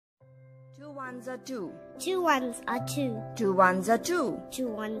Two ones are two. Two ones are two. Two ones are two. Two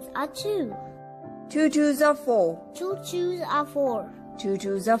ones are two. Two twos are four. Two twos are four. Two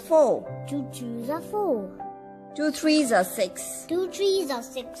twos are four. Two twos are four. Two threes are six. Two threes are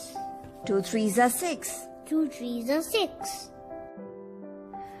six. Two threes are six. Two threes are six.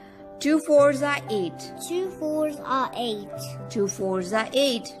 Two fours are eight. Two fours are eight. Two fours are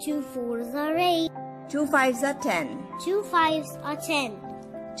eight. Two fours are eight. Two fives are 10. Two fives are 10.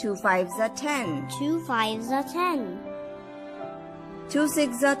 Two fives are 10. Two fives are 10. Two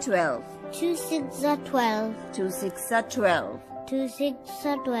sixes are 12. Two sixes are 12. Two sixes are 12. Two sixes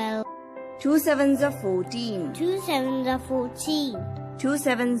are 12. Two sevens are 14. Two sevens are 14. Two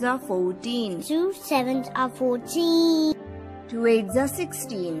sevens are 14. Two sevens are 14. Two eights are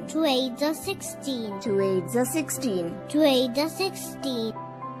 16. Two eights are 16. Two eights are 16. Two eights are 16.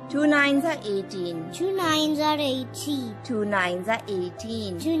 Two nines are 18. Two nines are 18. Two nines are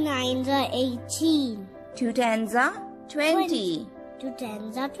 18. Two nines are 18. Two tens are 20. Two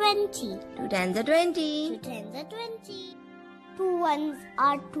tens are 20. Two tens are 20. Two tens are 20. Two ones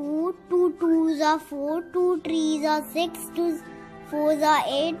are two. Two twos are four. Two threes are six. Two fours are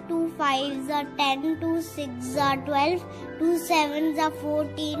eight. Two fives are 10. Two sixes are 12. Two sevens are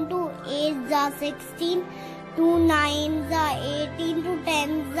 14. Two eights are 16. Two nines are 18. Two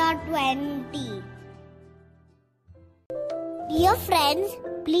tens are 20. Dear friends,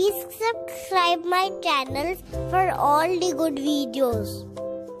 please subscribe my channel for all the good videos.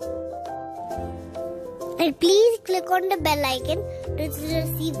 And please click on the bell icon to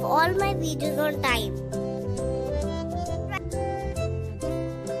receive all my videos on time.